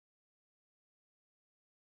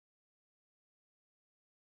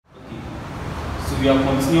we are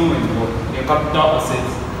continuing with what? The capital asset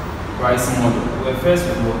pricing model. We're first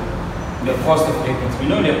with what? The cost of equity. We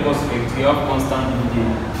know the cost of equity, we have constant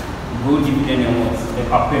dividend, growth dividend, and what? The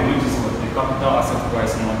CAPM, which is what? The capital asset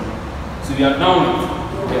pricing model. So we are done with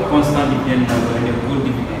the constant dividend model and the growth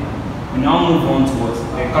dividend. We now move on to what?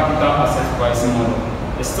 The capital asset pricing model.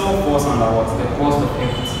 It still falls under what? The cost of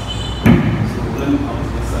equity. So let me come to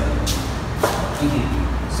this side. Okay.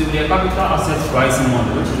 So with the capital asset pricing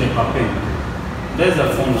model, which is the CAPM, there's the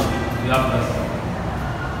formula. We have this.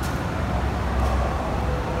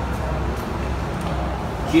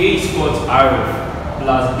 K is equal to RF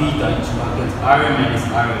plus beta into bracket RM minus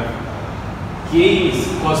RF. K is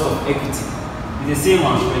cost of equity. It's the same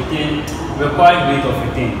as return, required rate of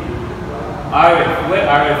return. RF, where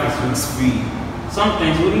RF is risk free.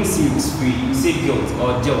 Sometimes when you see risk free, you say gilt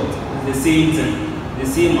or gelt. It's the same thing, the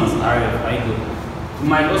same as RF, I go. You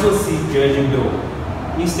might also see treasury bill.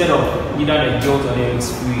 Instead of either the gilt or the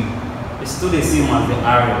risk free, it's still the same as the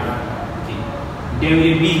RF. Okay. Then with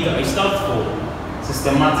the beta, it stands for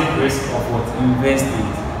systematic risk of what?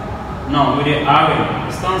 Investment. Now with the RM,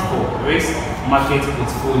 it stands for risk market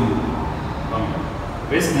portfolio.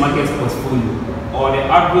 Risk market portfolio, or the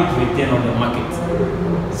average return on the market.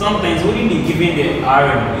 Sometimes we wouldn't be given the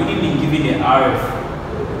RM, we wouldn't be given the RF.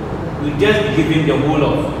 We just be given the whole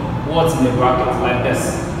of what's in the bracket like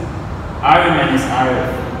this. RM minus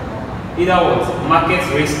RF. Either what? Market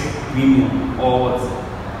risk premium or what?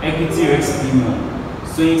 Equity risk premium.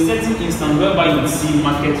 So in certain instances whereby you see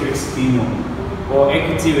market risk premium or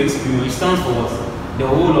equity risk premium, it stands for what? The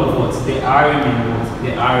whole of what? The RM and what?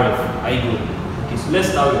 The RF. I go. Okay, so let's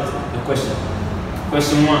start with the question.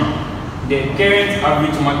 Question 1. The current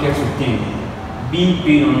average market return being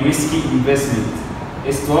paid on risky investment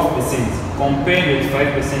is 12% compared with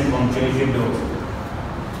 5% on treasury bills.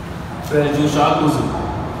 Joshua Akuzu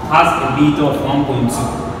has a beta of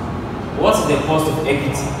 1.2. What's the cost of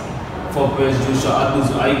equity for Joshua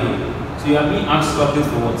Akuzu? I go. So you are being asked questions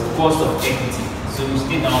for what? Cost of equity. So we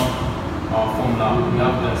state down our formula. We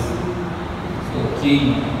have this. So K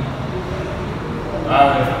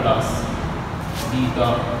RF plus beta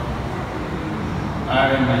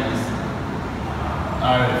RM minus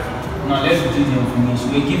RF. Now let's do the information.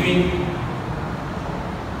 We're giving.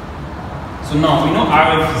 So now we know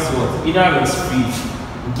RF is what? Either risk free,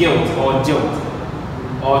 gilt or gelt,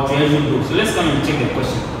 or treasury bill. So let's come and check the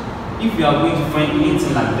question. If we are going to find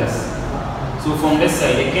anything like this, so from this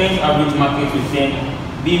side, the current average market return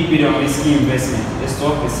being paid on risky investment is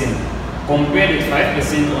 12%. Compared with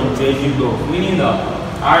 5% on treasury bill, meaning that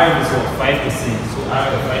RF is what? 5%. So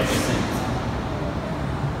RF 5%.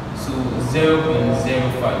 So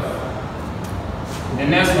 0.05. The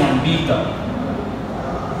next one, beta.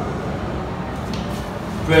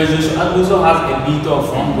 Treasury also has a beta of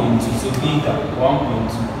 1.2. So beta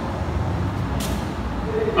 1.2.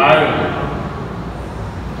 RM.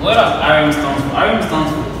 What does RM stand for? RM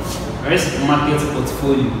stands for risk market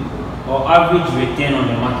portfolio or average return on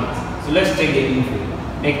the market. So let's check the info.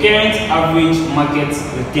 The current average market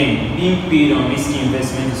return being paid on risky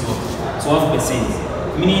investment is what?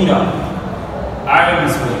 12%. Meaning that RM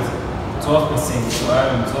is what? 12%. So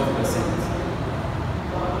RM 12%.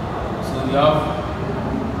 So we have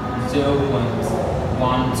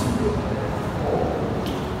 0.12.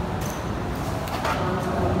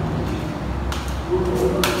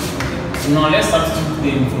 So now let's substitute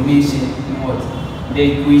the information in what? The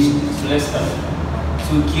equation. So let's start.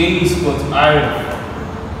 So K is equal to RF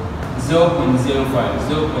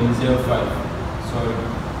 0.05 sorry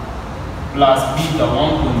plus beta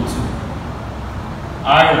 1.2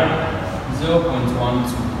 RF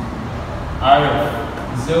 0.12 RF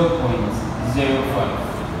 0.05.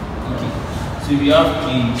 Okay, so we have K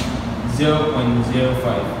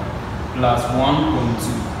 0.05 plus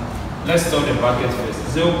 1.2. Let's start the bracket first.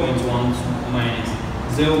 0.12 minus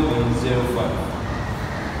 0.05.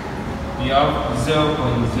 We have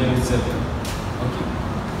 0.07. Okay.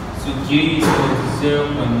 So K is equal to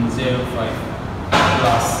 0.05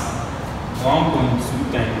 plus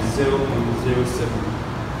 1.2 times 0.07.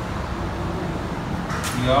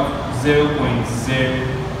 We have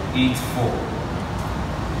 0.084.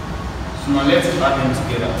 So now let's add them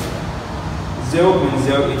together.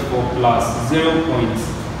 0.084 plus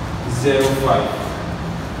 0.05.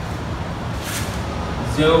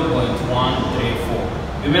 0.134.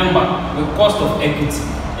 Remember, the cost of equity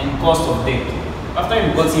and cost of debt. After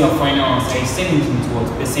you've gotten your final answer, you send it into what?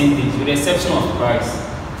 Percentage, with the exception of price.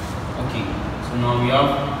 Okay, so now we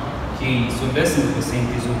have K. So that's in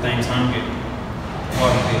percentage, so times 100.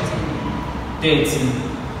 What is it?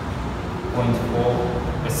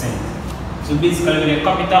 13.4%. So So basically, with the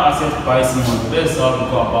capital asset pricing model, that's how we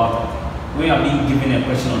go about it. When you are being given a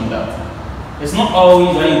question on that, it's not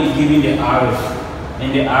always that you'll be given the RF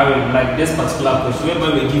and the RM, like this particular question,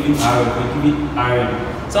 whereby we're giving RF, we're giving RM.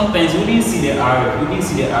 Sometimes we didn't see the RF, we didn't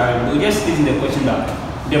see the RM, we're just stating the question that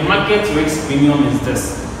the market risk premium is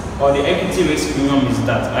this, or the equity risk premium is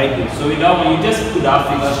that. I do. So with that one, you just put that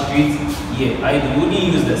figure straight here. I do. You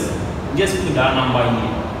wouldn't use this. You just put that number in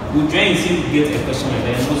here. We'll try and see if we get a question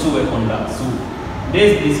like that and also work on that. So this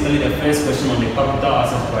is basically the first question on the capital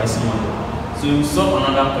asset pricing model. So we'll solve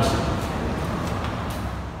another question.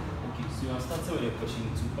 Okay, so we are starting with the question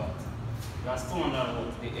in two parts. We are still under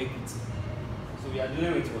what? The equity. So we are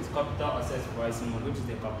dealing with what? Capital asset pricing model, which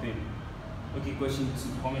is the CAPM. Okay, question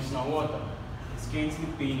 2. Commissioner Water is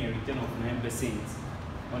currently paying a return of 9%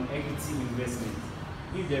 on equity investment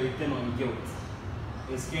if the return on gilt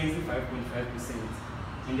is currently 5.5%.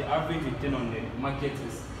 and the average return on the market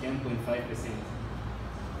is 10.5%.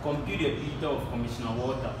 Compute the beta of Commissioner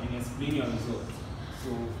Water and explain your results. So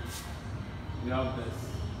we have this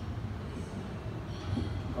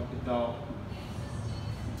capital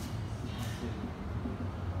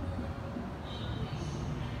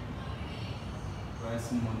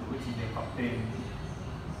pricing model, which is the CAPM.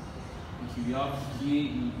 Okay, we have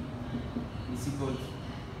KE is equal to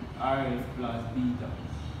RF plus beta.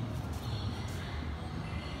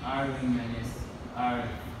 RF minus RF.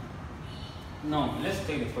 Now, let's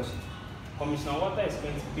take the question. Commissioner Water is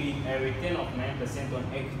going to pay a return of 9% on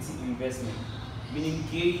equity investment, meaning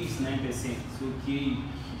K is 9%. So K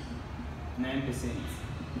 9% is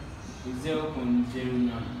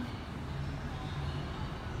 0.09.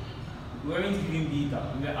 We aren't given beta.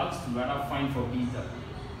 We are asked to rather find for beta.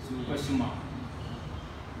 So question mark.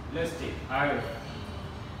 Let's take RF.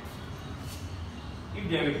 If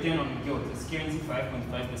the return on the gilt is currently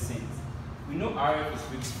 5.5%, we know RF is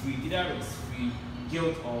risk-free, either risk-free,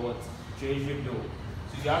 gilt or what? Treasury bill.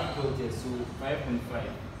 So you have gilt here, so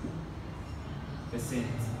 5.5%. So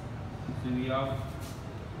we have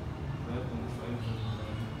 5.5,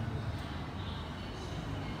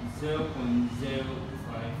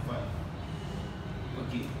 0.055.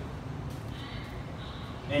 Okay.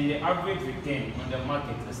 And the average return on the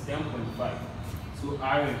market is 10.5. So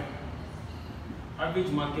RF.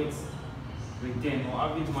 Average market return or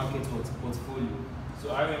average market portfolio.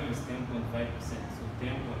 So RM is 10.5%. So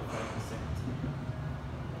 10.5%.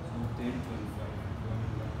 So 10.5.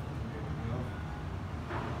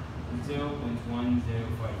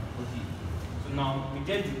 0.105. Okay. So now we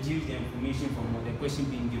just deduce the information from what the question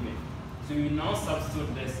being given. So we now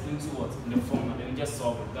substitute this into what? In the formula. Then we just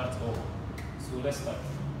solve it. That's all. So let's start.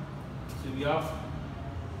 So we have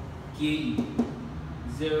KE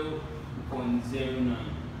 0.09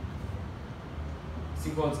 is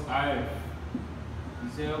equal to RF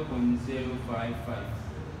 0.055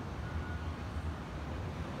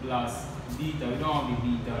 plus beta. We don't have the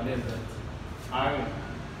beta, that's that. RF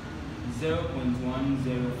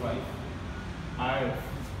 0.105, RF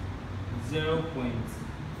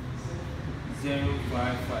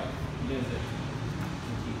 0.055, that's it.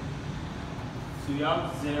 Okay. So we have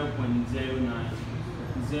 0.09,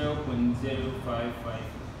 0.055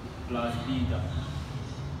 plus beta.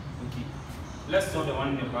 Okay, let's solve the one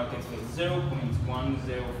in the bracket first.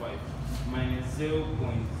 0.105 minus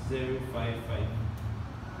 0.055.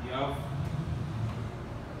 You have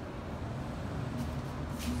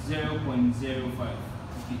 0.05.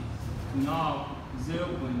 Okay, now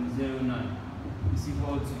 0.09 is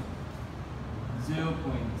equal to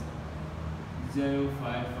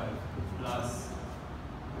 0.055 plus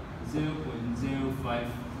 0.05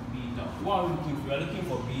 beta. What are we looking for? We are looking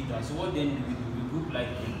for beta. So what then do? We group like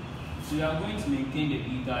in. So we are going to maintain the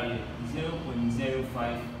beta here.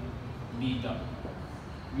 0.05 beta.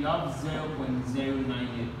 We have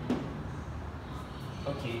 0.09 here.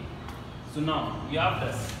 Okay. So now we have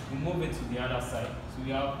this. We move it to the other side. So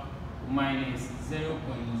we have minus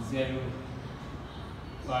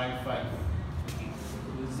 0.055. Okay.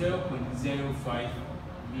 So 0.05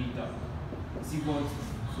 beta is equal to,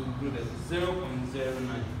 so we put it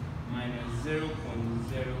 0.09 minus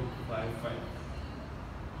 0.055.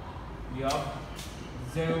 We have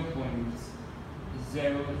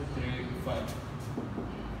 0.035.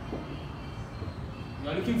 We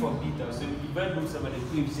are looking for beta, so we divide both sides by the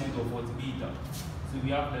coefficient of what? Beta. So we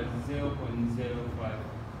have that 0.05.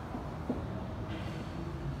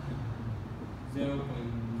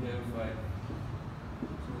 0.05.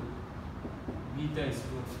 So beta is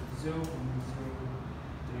 0.035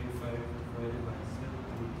 divided by 0.05.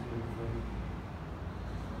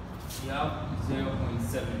 We have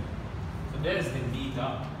 0.7. So that is the beta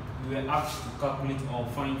we were asked to calculate or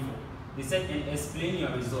find for. They said, and explain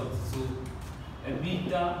your result. So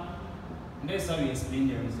EBITDA, that's how we explain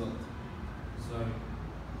the result. Sorry.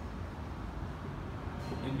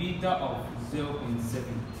 EBITDA of 0.7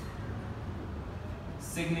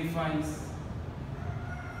 signifies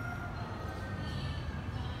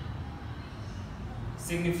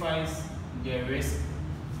the risk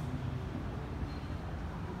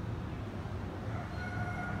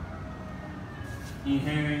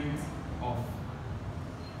inherent of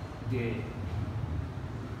the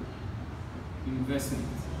investment.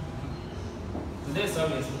 So that's how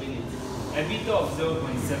we explain it. EBITDA of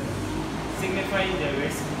 0.7 signifying the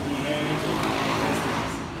risk inherent of the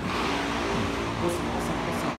investment.